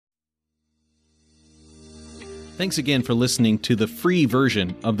Thanks again for listening to the free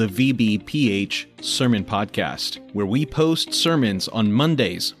version of the VBPH Sermon Podcast, where we post sermons on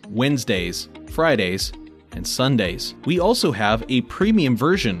Mondays, Wednesdays, Fridays, and Sundays. We also have a premium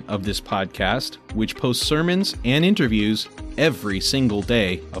version of this podcast, which posts sermons and interviews every single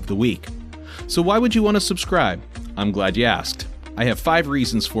day of the week. So why would you want to subscribe? I'm glad you asked. I have 5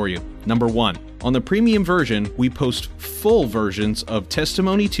 reasons for you. Number 1, on the premium version, we post full versions of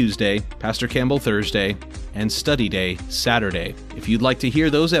Testimony Tuesday, Pastor Campbell Thursday, and Study Day Saturday. If you'd like to hear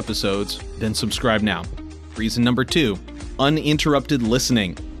those episodes, then subscribe now. Reason number 2, uninterrupted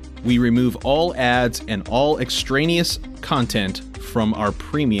listening. We remove all ads and all extraneous content from our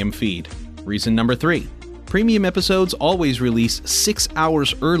premium feed. Reason number 3, premium episodes always release 6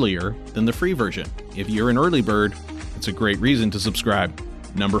 hours earlier than the free version. If you're an early bird, it's a great reason to subscribe.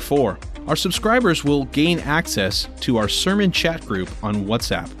 Number 4, our subscribers will gain access to our sermon chat group on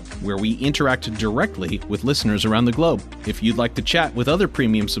WhatsApp, where we interact directly with listeners around the globe. If you'd like to chat with other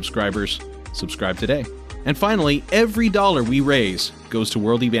premium subscribers, subscribe today. And finally, every dollar we raise goes to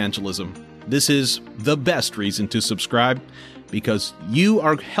world evangelism. This is the best reason to subscribe, because you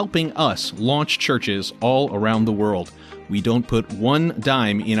are helping us launch churches all around the world. We don't put one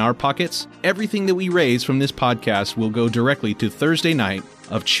dime in our pockets. Everything that we raise from this podcast will go directly to Thursday night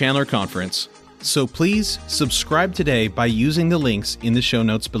of Chandler Conference. So please subscribe today by using the links in the show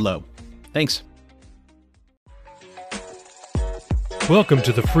notes below. Thanks. Welcome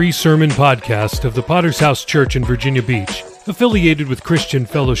to the free sermon podcast of the Potter's House Church in Virginia Beach, affiliated with Christian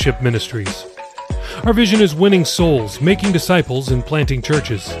Fellowship Ministries. Our vision is winning souls, making disciples, and planting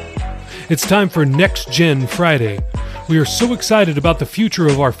churches. It's time for Next Gen Friday. We are so excited about the future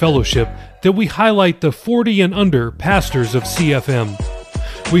of our fellowship that we highlight the 40 and under pastors of CFM.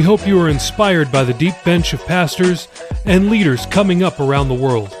 We hope you are inspired by the deep bench of pastors and leaders coming up around the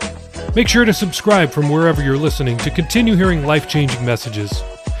world. Make sure to subscribe from wherever you're listening to continue hearing life-changing messages.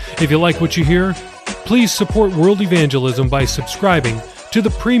 If you like what you hear, please support world evangelism by subscribing to the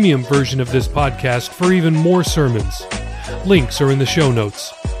premium version of this podcast for even more sermons. Links are in the show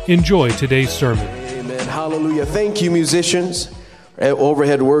notes. Enjoy today's sermon. Amen. Hallelujah. Thank you, musicians,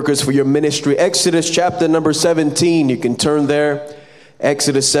 overhead workers, for your ministry. Exodus chapter number 17. You can turn there.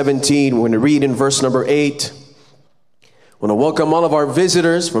 Exodus 17. We're going to read in verse number 8. I want to welcome all of our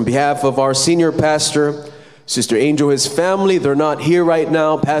visitors from behalf of our senior pastor, Sister Angel, his family. They're not here right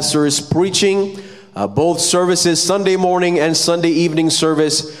now. Pastor is preaching both services, Sunday morning and Sunday evening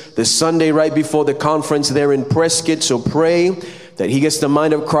service, the Sunday right before the conference there in Prescott. So pray that he gets the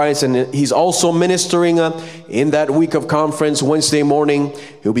mind of Christ, and he's also ministering in that week of conference. Wednesday morning,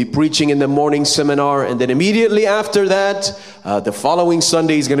 he'll be preaching in the morning seminar, and then immediately after that, the following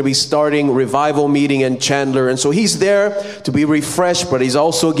Sunday, he's going to be starting revival meeting in Chandler, and so he's there to be refreshed, but he's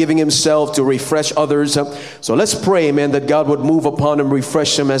also giving himself to refresh others. So let's pray, amen, that God would move upon them,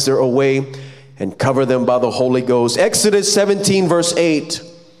 refresh them as they're away, and cover them by the Holy Ghost. Exodus 17, verse 8.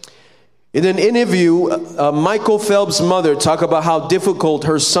 In an interview, Michael Phelps' mother talked about how difficult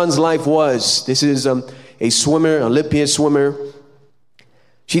her son's life was. This is a swimmer, Olympian swimmer.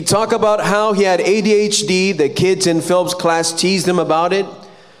 She talked about how he had ADHD. The kids in Phelps' class teased him about it.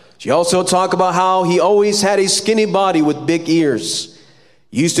 She also talked about how he always had a skinny body with big ears.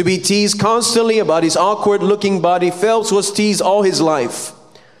 He used to be teased constantly about his awkward-looking body. Phelps was teased all his life.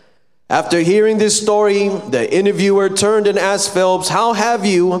 After hearing this story, the interviewer turned and asked Phelps, "How have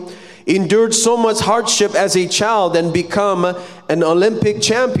you endured so much hardship as a child and become an Olympic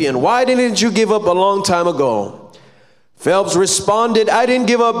champion? Why didn't you give up a long time ago?" Phelps responded, "I didn't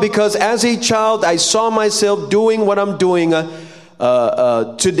give up because as a child I saw myself doing what I'm doing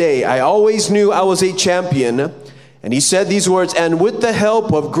today. I always knew I was a champion." And he said these words, "And with the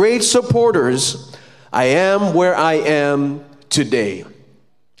help of great supporters, I am where I am today."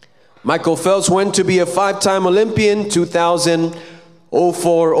 Michael Phelps went to be a 5-time Olympian, 2000,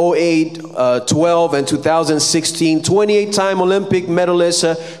 04, 08, 12, and 2016. 28-time Olympic medalist,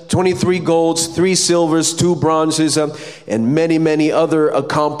 23 golds, 3 silvers, 2 bronzes, and many, many other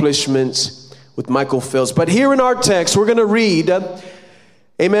accomplishments with Michael Phelps. But here in our text, we're going to read,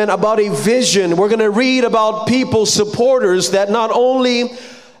 amen, about a vision. We're going to read about people, supporters that not only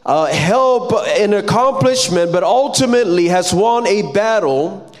help an accomplishment, but ultimately has won a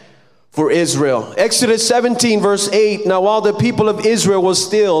battle for Israel. Exodus 17 verse 8. Now while the people of Israel was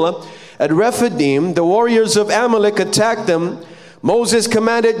still at Rephidim, the warriors of Amalek attacked them. Moses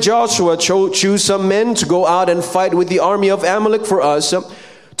commanded Joshua, choose some men to go out and fight with the army of Amalek for us.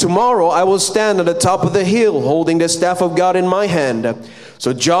 Tomorrow I will stand at the top of the hill holding the staff of God in my hand.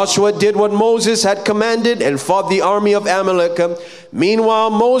 So Joshua did what Moses had commanded and fought the army of Amalek.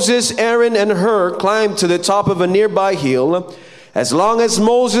 Meanwhile, Moses, Aaron, and Hur climbed to the top of a nearby hill. As long as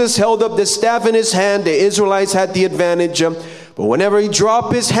Moses held up the staff in his hand, the Israelites had the advantage. But whenever he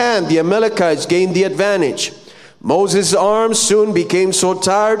dropped his hand, the Amalekites gained the advantage. Moses' arms soon became so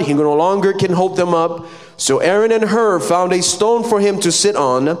tired he no longer can hold them up. So Aaron and Hur found a stone for him to sit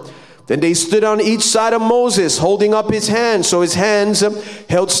on. Then they stood on each side of Moses, holding up his hands, so his hands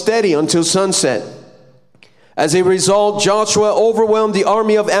held steady until sunset. As a result, Joshua overwhelmed the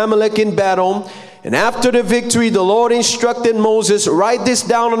army of Amalek in battle. And after the victory, the Lord instructed Moses, write this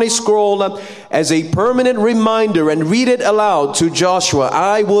down on a scroll as a permanent reminder and read it aloud to Joshua.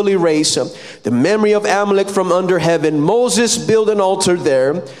 I will erase the memory of Amalek from under heaven. Moses built an altar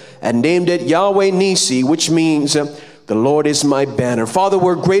there and named it Yahweh Nisi, which means the Lord is my banner. Father,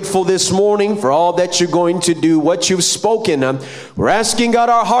 we're grateful this morning for all that you're going to do, what you've spoken. We're asking, God,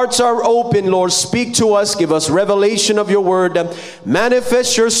 our hearts are open. Lord, speak to us. Give us revelation of your word.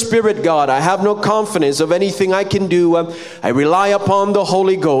 Manifest your spirit, God. I have no confidence of anything I can do. I rely upon the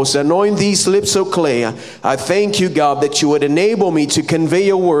Holy Ghost. Anoint these lips of clay. I thank you, God, that you would enable me to convey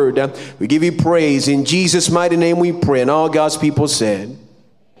your word. We give you praise. In Jesus' mighty name we pray. And all God's people said,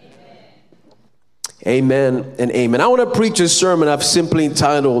 amen and amen. I want to preach a sermon I've simply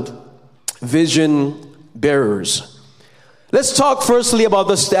entitled Vision Bearers. Let's talk firstly about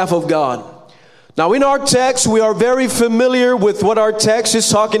the staff of God. Now in our text, we are very familiar with what our text is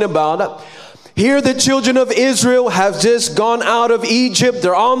talking about. Here the children of Israel have just gone out of Egypt.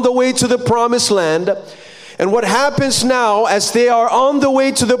 They're on the way to the promised land. And what happens now as they are on the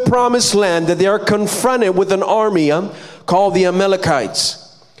way to the promised land, that they are confronted with an army called the Amalekites.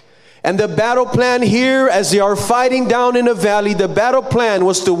 And the battle plan here, as they are fighting down in a valley, the battle plan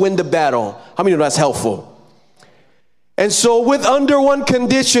was to win the battle. How many know that's helpful? And so with under one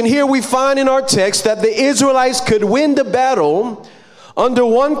condition, here we find in our text that the Israelites could win the battle under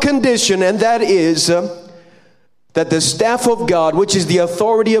one condition, and that is that the staff of God, which is the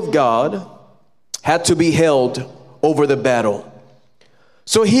authority of God, had to be held over the battle.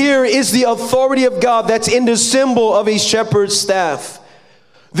 So here is the authority of God that's in the symbol of a shepherd's staff.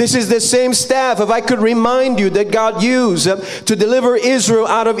 This is the same staff, if I could remind you, that God used to deliver Israel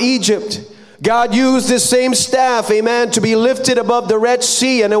out of Egypt. God used this same staff, amen, to be lifted above the Red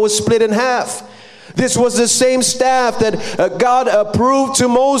Sea, and it was split in half. This was the same staff that God approved to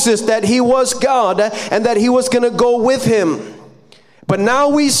Moses that he was God and that he was going to go with him. But now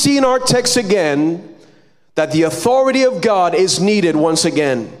we see in our text again that the authority of God is needed once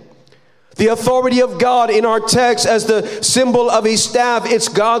again. The authority of God in our text as the symbol of a staff, it's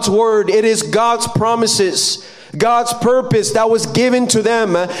God's word. It is God's promises, God's purpose that was given to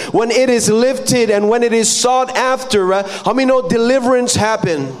them. When it is lifted and when it is sought after, how many know deliverance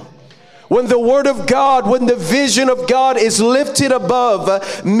happen? When the word of God, when the vision of God is lifted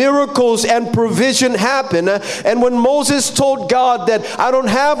above, miracles and provision happen. And when Moses told God that I don't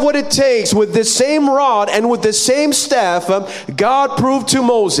have what it takes, with the same rod and with the same staff, God proved to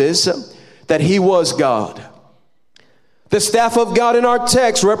Moses that he was God. The staff of God in our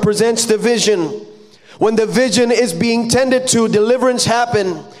text represents the vision. When the vision is being tended to, deliverance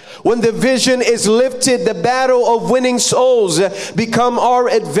happen. When the vision is lifted, the battle of winning souls become our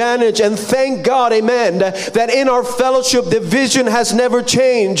advantage. And thank God, amen, that in our fellowship the vision has never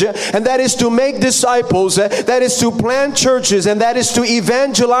changed. And that is to make disciples, that is to plant churches, and that is to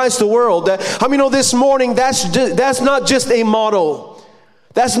evangelize the world. How many know this morning that's not just a motto?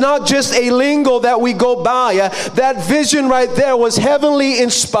 That's not just a lingo that we go by. That vision right there was heavenly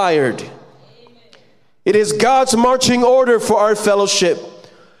inspired. It is God's marching order for our fellowship.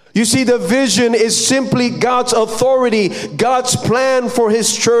 You see, the vision is simply God's authority, God's plan for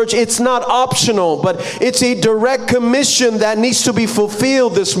his church. It's not optional, but it's a direct commission that needs to be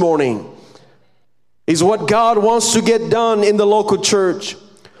fulfilled this morning. It's what God wants to get done in the local church.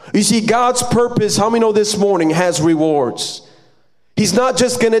 You see, God's purpose, how many know this morning, has rewards. He's not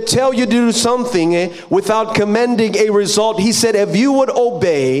just going to tell you to do something without commending a result. He said, if you would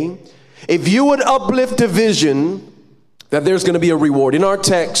obey, if you would uplift the vision, that there's going to be a reward. In our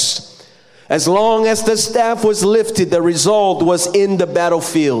text, as long as the staff was lifted, the result was in the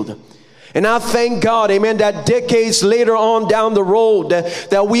battlefield. And I thank God, amen, that decades later on down the road,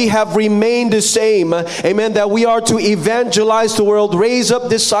 that we have remained the same, amen, that we are to evangelize the world, raise up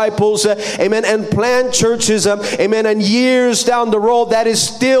disciples, amen, and plant churches, amen, and years down the road, that is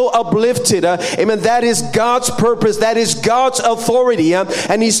still uplifted, amen, that is God's purpose, that is God's authority,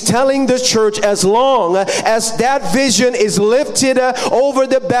 and he's telling the church, as long as that vision is lifted over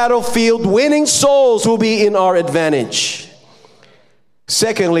the battlefield, winning souls will be in our advantage.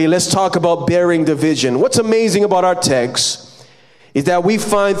 Secondly, let's talk about bearing the vision. What's amazing about our text is that we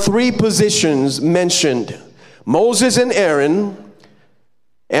find three positions mentioned: Moses and Aaron,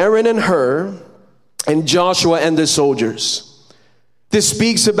 Aaron and Hur, and Joshua and the soldiers. This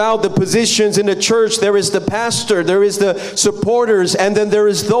speaks about the positions in the church. There is the pastor, there is the supporters, and then there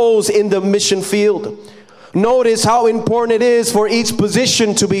is those in the mission field. Notice how important it is for each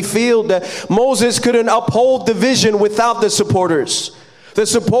position to be filled. Moses couldn't uphold the vision without the supporters. The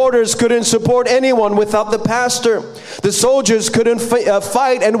supporters couldn't support anyone without the pastor. The soldiers couldn't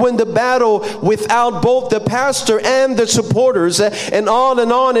fight and win the battle without both the pastor and the supporters. And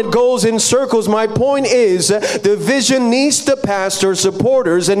on it goes in circles. My point is, the vision needs the pastor,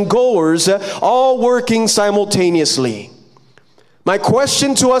 supporters, and goers all working simultaneously. My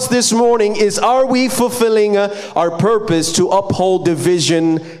question to us this morning is, are we fulfilling our purpose to uphold the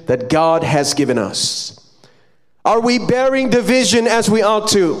vision that God has given us? Are we bearing the vision as we ought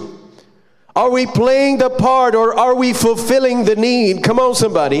to? Are we playing the part, or are we fulfilling the need? Come on,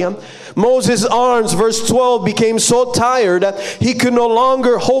 somebody. Moses' arms, verse 12, became so tired that he could no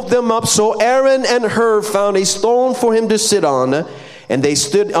longer hold them up. So Aaron and Hur found a stone for him to sit on. And they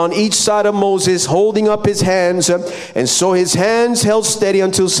stood on each side of Moses, holding up his hands. And so his hands held steady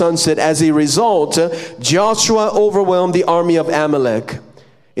until sunset. As a result, Joshua overwhelmed the army of Amalek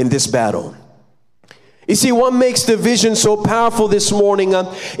in this battle. You see, what makes the vision so powerful this morning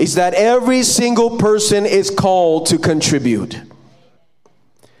is that every single person is called to contribute.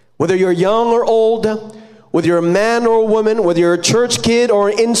 Whether you're young or old, whether you're a man or a woman, whether you're a church kid or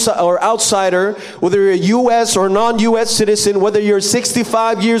an outsider, whether you're a U.S. or non-U.S. citizen, whether you're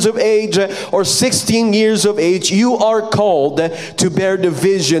 65 years of age or 16 years of age, you are called to bear the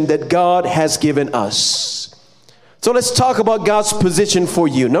vision that God has given us. So let's talk about God's position for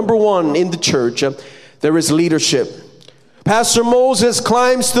you. Number one, in the church, there is leadership. Pastor Moses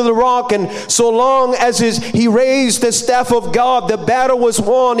climbs to the rock, and so long as he raised the staff of God, the battle was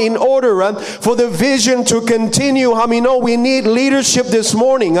won. In order for the vision to continue, how many know we need leadership this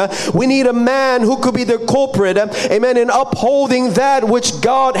morning? We need a man who could be the culprit, amen, in upholding that which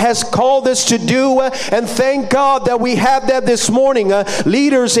God has called us to do. And thank God that we have that this morning.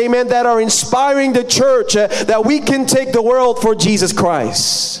 Leaders, amen, that are inspiring the church, that we can take the world for Jesus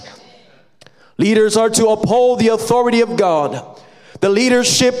Christ. Leaders are to uphold the authority of God. The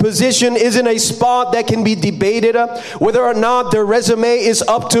leadership position isn't a spot that can be debated whether or not their resume is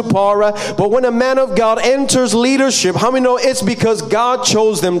up to par. But when a man of God enters leadership, how many know it's because God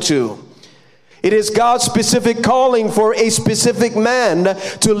chose them to? It is God's specific calling for a specific man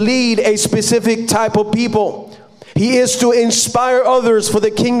to lead a specific type of people. He is to inspire others for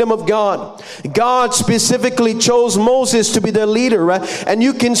the kingdom of God. God specifically chose Moses to be the leader. And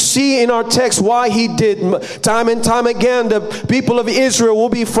you can see in our text why he did. Time and time again, the people of Israel will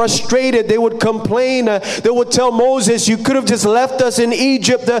be frustrated. They would complain. They would tell Moses, you could have just left us in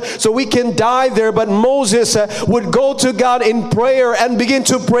Egypt so we can die there. But Moses would go to God in prayer and begin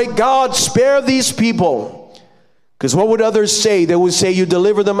to pray, God, spare these people. Because what would others say? They would say, you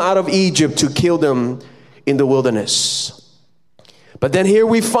deliver them out of Egypt to kill them in the wilderness. But then here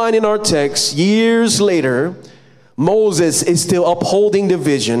we find in our text, years later, Moses is still upholding the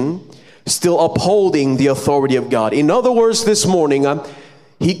vision, still upholding the authority of God. In other words, this morning,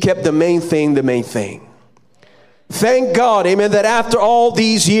 he kept the main thing the main thing. Thank God, amen, that after all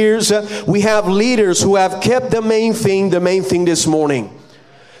these years, we have leaders who have kept the main thing this morning.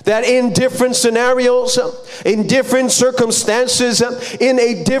 That in different scenarios, in different circumstances, in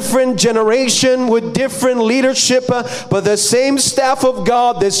a different generation with different leadership, but the same staff of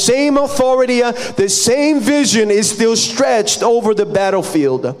God, the same authority, the same vision is still stretched over the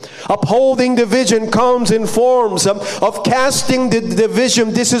battlefield. Upholding the vision comes in forms of casting the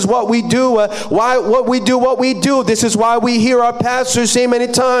vision. This is what we do. What we do. This is why we hear our pastors say many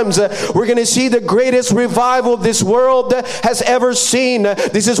times, we're going to see the greatest revival this world has ever seen.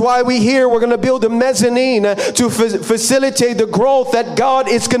 This is why we hear we're going to build a mezzanine to facilitate the growth that God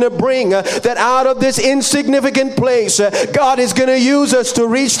is going to bring. That out of this insignificant place, God is going to use us to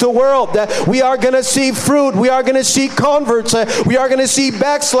reach the world. We are going to see fruit. We are going to see converts. We are going to see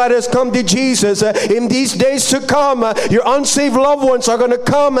backsliders come to Jesus. In these days to come, your unsaved loved ones are going to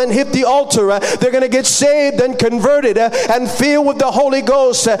come and hit the altar. They're going to get saved and converted and filled with the Holy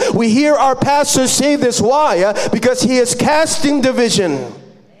Ghost. We hear our pastors say this. Why? Because he is casting the vision.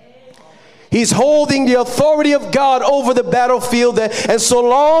 He's holding the authority of God over the battlefield. And so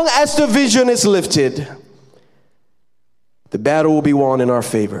long as the vision is lifted, the battle will be won in our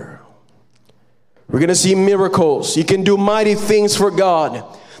favor. We're going to see miracles. You can do mighty things for God.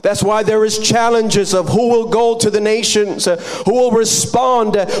 That's why there is challenges of who will go to the nations, who will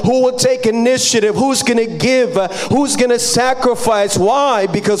respond, who will take initiative, who's going to give, who's going to sacrifice. Why?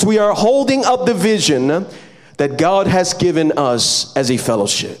 Because we are holding up the vision that God has given us as a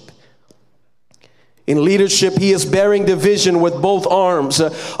fellowship. In leadership, he is bearing the vision with both arms,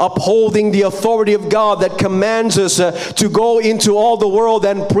 upholding the authority of God that commands us to go into all the world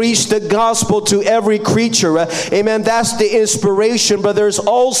and preach the gospel to every creature. Amen. That's the inspiration, but there's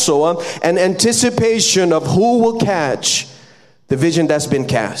also an anticipation of who will catch the vision that's been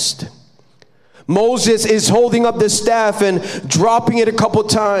cast. Moses is holding up the staff and dropping it a couple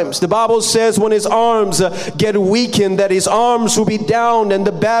times. The Bible says when his arms get weakened, that his arms will be down and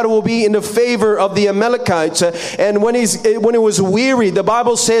the battle will be in the favor of the Amalekites. And when he was weary, the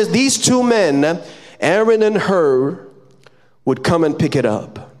Bible says these two men, Aaron and Hur, would come and pick it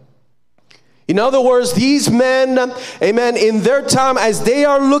up. In other words, these men, amen, in their time, as they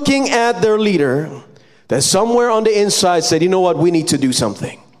are looking at their leader, that somewhere on the inside said, you know what, we need to do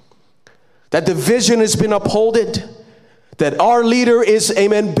something. That the vision has been upholded, that our leader is,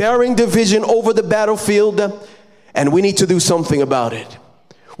 amen, bearing the vision over the battlefield, and we need to do something about it.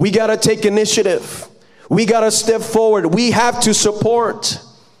 We got to take initiative. We got to step forward. We have to support.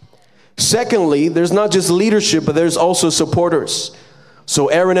 Secondly, there's not just leadership, but there's also supporters. So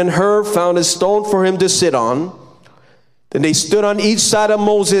Aaron and Hur found a stone for him to sit on. Then they stood on each side of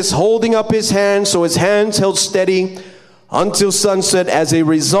Moses, holding up his hands, so his hands held steady until sunset. As a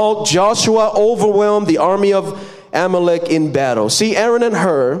result, Joshua overwhelmed the army of Amalek in battle. See, Aaron and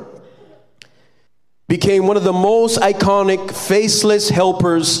Hur became one of the most iconic faceless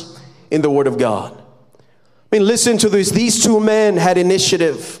helpers in the Word of God. I mean, listen to this. These two men had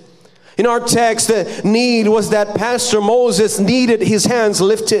initiative. In our text, the need was that Pastor Moses needed his hands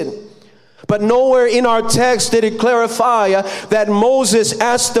lifted. But nowhere in our text did it clarify that Moses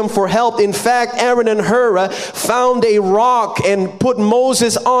asked them for help. In fact, Aaron and Hur found a rock and put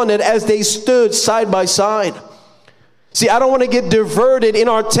Moses on it as they stood side by side. See, I don't want to get diverted in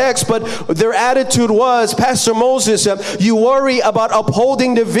our text, but their attitude was, Pastor Moses, you worry about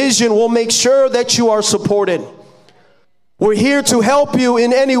upholding the vision. We'll make sure that you are supported. We're here to help you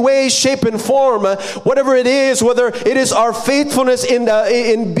in any way, shape, and form. Whatever it is, whether it is our faithfulness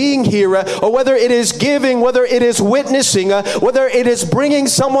in being here, or whether it is giving, whether it is witnessing, whether it is bringing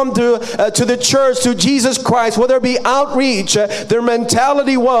someone to the church, to Jesus Christ, whether it be outreach. Their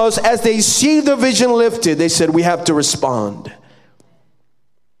mentality was, as they see the vision lifted, they said, we have to respond.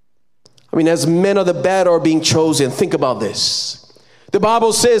 I mean, as men of the battle are being chosen, think about this. The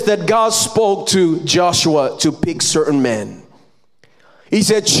Bible says that God spoke to Joshua to pick certain men. He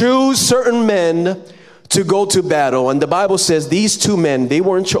said, choose certain men to go to battle. And the Bible says these two men, they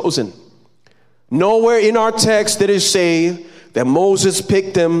weren't chosen. Nowhere in our text did it say that Moses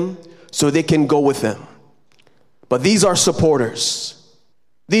picked them so they can go with them. But these are supporters.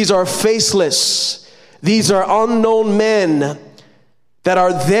 These are faceless. These are unknown men that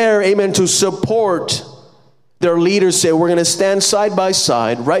are there, amen, to support their leaders. Say, we're going to stand side by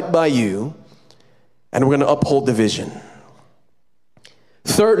side, right by you, and we're going to uphold the vision.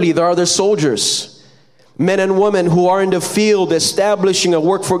 Thirdly, there are the soldiers, men and women who are in the field establishing a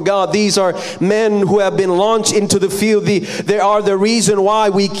work for God. These are men who have been launched into the field. They are the reason why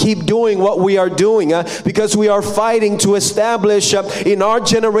we keep doing what we are doing, because we are fighting to establish in our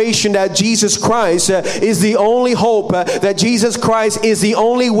generation that Jesus Christ is the only hope, that Jesus Christ is the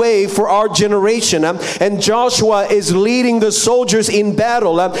only way for our generation. And Joshua is leading the soldiers in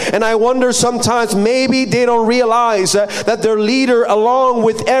battle. And I wonder sometimes maybe they don't realize that their leader, along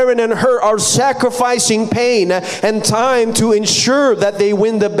with Aaron and Hur, are sacrificing pain and time to ensure that they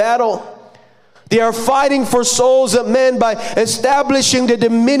win the battle. They are fighting for souls of men by establishing the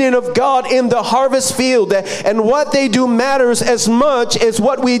dominion of God in the harvest field. And what they do matters as much as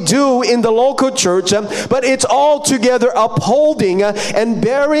what we do in the local church, but it's all together upholding and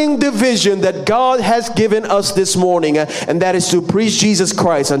bearing the vision that God has given us this morning, and that is to preach Jesus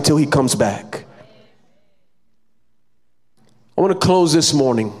Christ until he comes back. I want to close this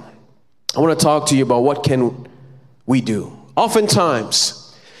morning. I want to talk to you about what can we do.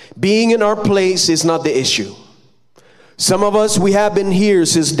 Oftentimes, being in our place is not the issue. Some of us, we have been here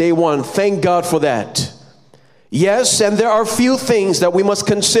since day one. Thank God for that. Yes, and there are few things that we must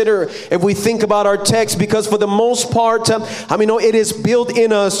consider if we think about our text, because for the most part, it is built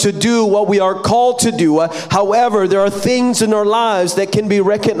in us to do what we are called to do. However, there are things in our lives that can be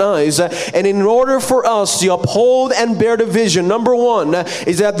recognized. And in order for us to uphold and bear the vision, number one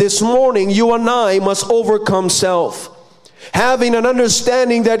is that this morning you and I must overcome self. Having an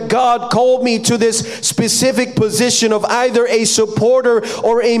understanding that God called me to this specific position of either a supporter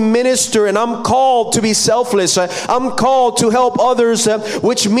or a minister, and I'm called to be selfless. I'm called to help others,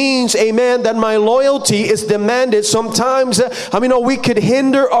 which means, amen, that my loyalty is demanded. Sometimes, we could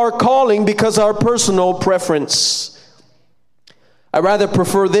hinder our calling because of our personal preference. I rather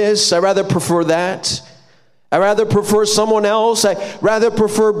prefer this. I rather prefer that. I rather prefer someone else. I rather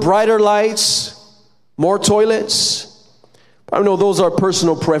prefer brighter lights, more toilets. I know those are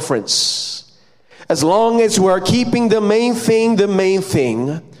personal preference. As long as we are keeping the main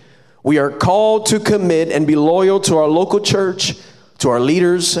thing, we are called to commit and be loyal to our local church, to our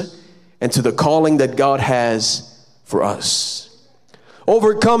leaders, and to the calling that God has for us.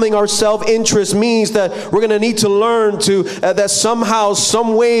 Overcoming our self-interest means that we're going to need to learn to that somehow,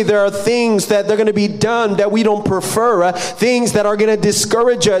 some way, there are things that they're going to be done that we don't prefer, things that are going to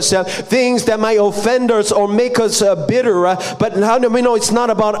discourage us, things that might offend us or make us bitter. But how do we know it's not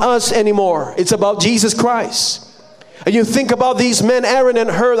about us anymore? It's about Jesus Christ. And you think about these men, Aaron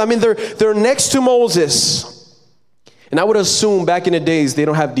and Hur. They're next to Moses, and I would assume back in the days they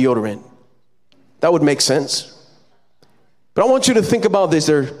don't have deodorant. That would make sense. But I want you to think about this.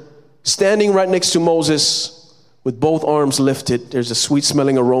 They're standing right next to Moses with both arms lifted. There's a sweet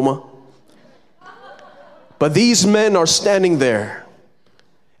smelling aroma. But these men are standing there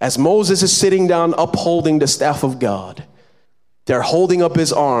as Moses is sitting down upholding the staff of God. They're holding up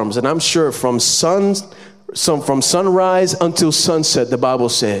his arms. And I'm sure from sunrise until sunset, the Bible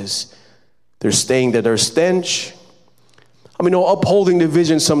says, they're staying there. Their stench. Upholding the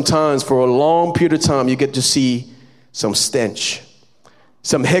vision sometimes for a long period of time, you get to see some stench,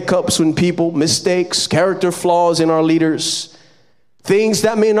 some hiccups when people, mistakes, character flaws in our leaders, things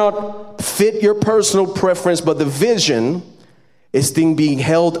that may not fit your personal preference, but the vision is being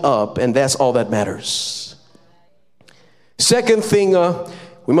held up, and that's all that matters. Second thing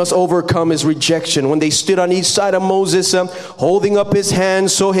we must overcome is rejection. When they stood on each side of Moses, holding up his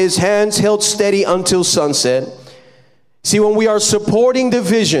hands, so his hands held steady until sunset. See, when we are supporting the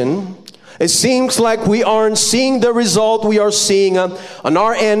vision, it seems like we aren't seeing the result we are seeing on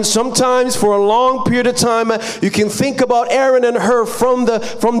our end. Sometimes for a long period of time, you can think about Aaron and Hur from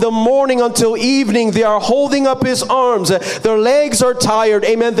the morning until evening. They are holding up his arms. Their legs are tired.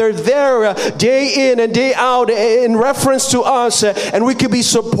 Amen. They're there day in and day out in reference to us. And we could be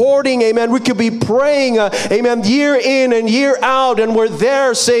supporting. Amen. We could be praying. Amen. Year in and year out. And we're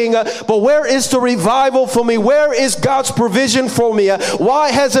there saying, but where is the revival for me? Where is God's provision for me? Why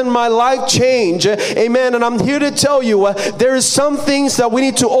hasn't my life change? Amen. And I'm here to tell you there is some things that we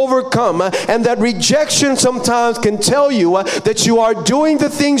need to overcome, and that rejection sometimes can tell you that you are doing the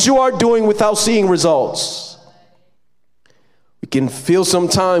things you are doing without seeing results. We can feel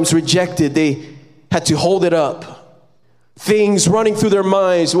sometimes rejected. They had to hold it up. Things running through their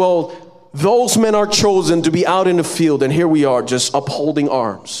minds. Well, those men are chosen to be out in the field, and here we are just upholding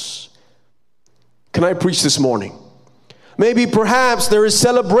arms. Can I preach this morning? Maybe perhaps there is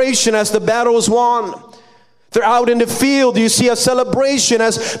celebration as the battle is won. They're out in the field. You see a celebration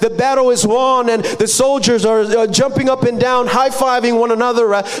as the battle is won, and the soldiers are jumping up and down, high-fiving one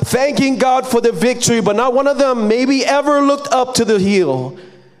another, thanking God for the victory. But not one of them maybe ever looked up to the hill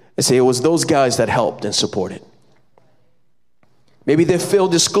and say it was those guys that helped and supported. Maybe they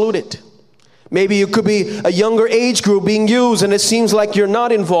feel excluded. Maybe it could be a younger age group being used, and it seems like you're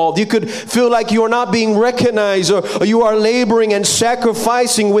not involved. You could feel like you are not being recognized, or you are laboring and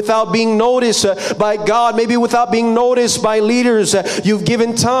sacrificing without being noticed by God, maybe without being noticed by leaders. You've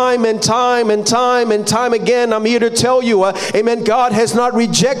given time and time and time and time again. I'm here to tell you, amen, God has not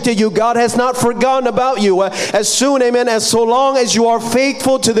rejected you. God has not forgotten about you. As soon, amen, as so long as you are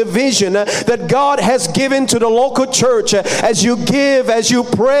faithful to the vision that God has given to the local church, as you give, as you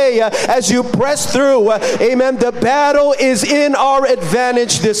pray, as you press through, amen, the battle is in our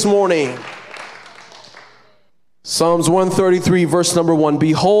advantage this morning. Psalms 133 verse number 1.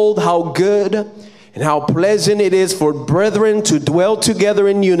 Behold how good and how pleasant it is for brethren to dwell together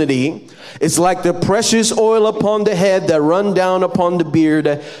in unity. It's like the precious oil upon the head that run down upon the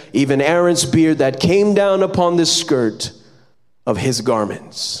beard, even Aaron's beard that came down upon the skirt of his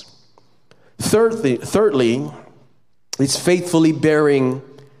garments. Thirdly, it's faithfully bearing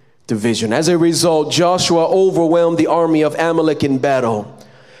division. As a result, Joshua overwhelmed the army of Amalek in battle.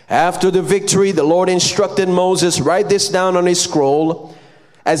 After the victory, the Lord instructed Moses, write this down on a scroll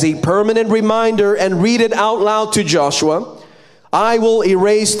as a permanent reminder and read it out loud to Joshua. I will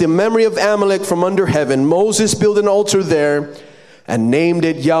erase the memory of Amalek from under heaven. Moses built an altar there and named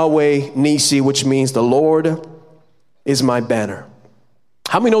it Yahweh Nisi, which means the Lord is my banner.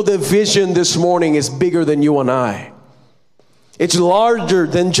 How many know the vision this morning is bigger than you and I? It's larger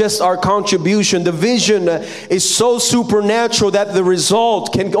than just our contribution. The vision is so supernatural that the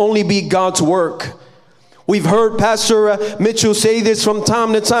result can only be God's work. We've heard Pastor Mitchell say this from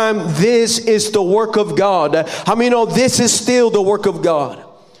time to time. This is the work of God. How many know this is still the work of God?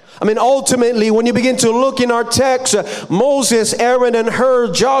 I mean, ultimately, when you begin to look in our text, Moses, Aaron, and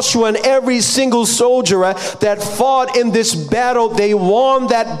Hur, Joshua, and every single soldier that fought in this battle, they won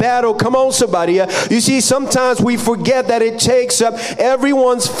that battle. Come on, somebody. You see, sometimes we forget that it takes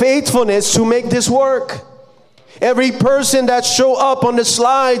everyone's faithfulness to make this work. Every person that show up on the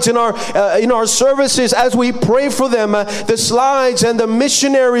slides in our services, as we pray for them, the slides and the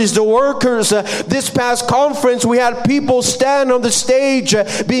missionaries, the workers. This past conference, we had people stand on the stage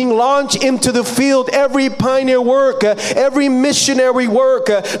being launched into the field. Every pioneer work, every missionary work.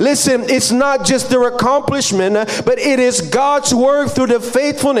 Listen, it's not just their accomplishment, but it is God's work through the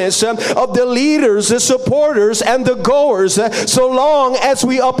faithfulness of the leaders, the supporters, and the goers. So long as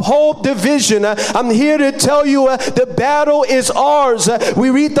we uphold the vision, I'm here to tell you, the battle is ours.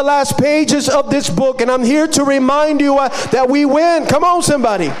 We read the last pages of this book, and I'm here to remind you that we win. Come on,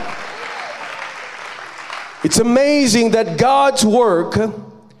 somebody. It's amazing that God's work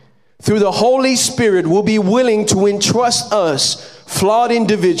through the Holy Spirit will be willing to entrust us, flawed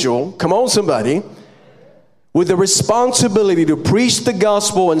individual, come on, somebody, with the responsibility to preach the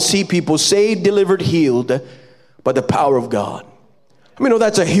gospel and see people saved, delivered, healed by the power of God. I mean,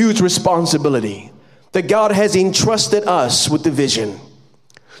 that's a huge responsibility. That God has entrusted us with the vision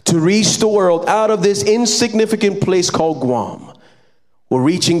to reach the world out of this insignificant place called Guam. We're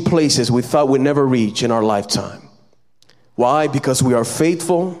reaching places we thought we'd never reach in our lifetime. Why? Because we are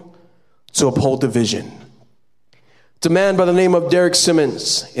faithful to uphold the vision. It's a man by the name of Derek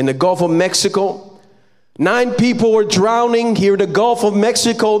Simmons in the Gulf of Mexico. 9 people were drowning here in the Gulf of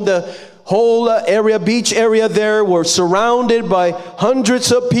Mexico. The whole beach area there, were surrounded by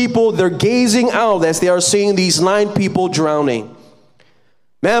hundreds of people. They're gazing out as they are seeing these 9 people drowning.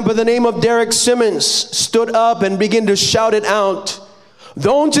 Man by the name of Derek Simmons stood up and began to shout it out.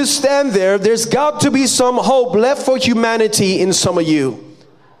 Don't just stand there. There's got to be some hope left for humanity in some of you.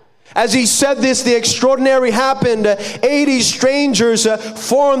 As he said this, the extraordinary happened. 80 strangers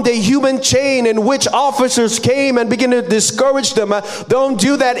formed a human chain in which officers came and began to discourage them. Don't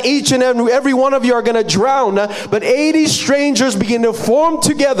do that. Each and every one of you are going to drown. But 80 strangers began to form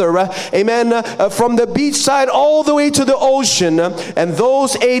together, amen, from the beachside all the way to the ocean. And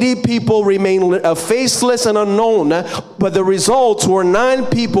those 80 people remained faceless and unknown. But the results were 9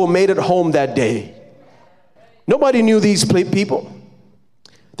 people made it home that day. Nobody knew these people.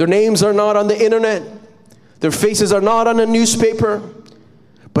 Their names are not on the internet. Their faces are not on the newspaper.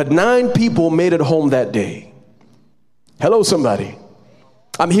 But 9 people made it home that day. Hello, somebody.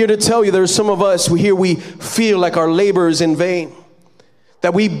 I'm here to tell you there's some of us we feel like our labor is in vain.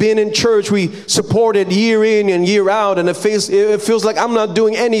 That we've been in church, we supported year in and year out, and it feels like I'm not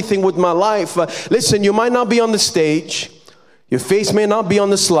doing anything with my life. Listen, you might not be on the stage. Your face may not be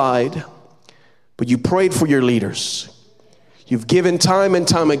on the slide. But you prayed for your leaders. You've given time and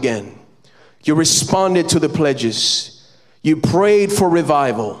time again. You responded to the pledges. You prayed for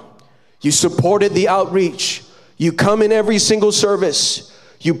revival. You supported the outreach. You come in every single service.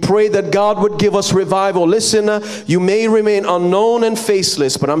 You pray that God would give us revival. Listen, you may remain unknown and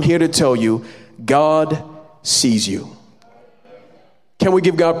faceless, but I'm here to tell you, God sees you. Can we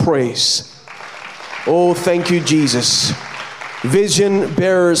give God praise? Oh, thank you, Jesus. Vision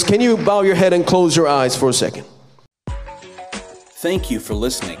bearers, can you bow your head and close your eyes for a second? Thank you for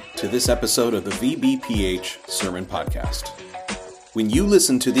listening to this episode of the VBPH Sermon Podcast. When you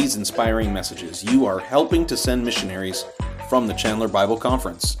listen to these inspiring messages, you are helping to send missionaries from the Chandler Bible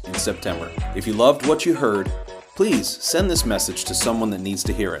Conference in September. If you loved what you heard, please send this message to someone that needs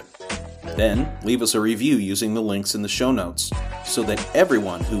to hear it. Then leave us a review using the links in the show notes so that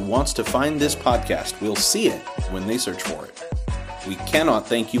everyone who wants to find this podcast will see it when they search for it. We cannot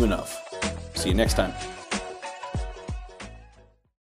thank you enough. See you next time.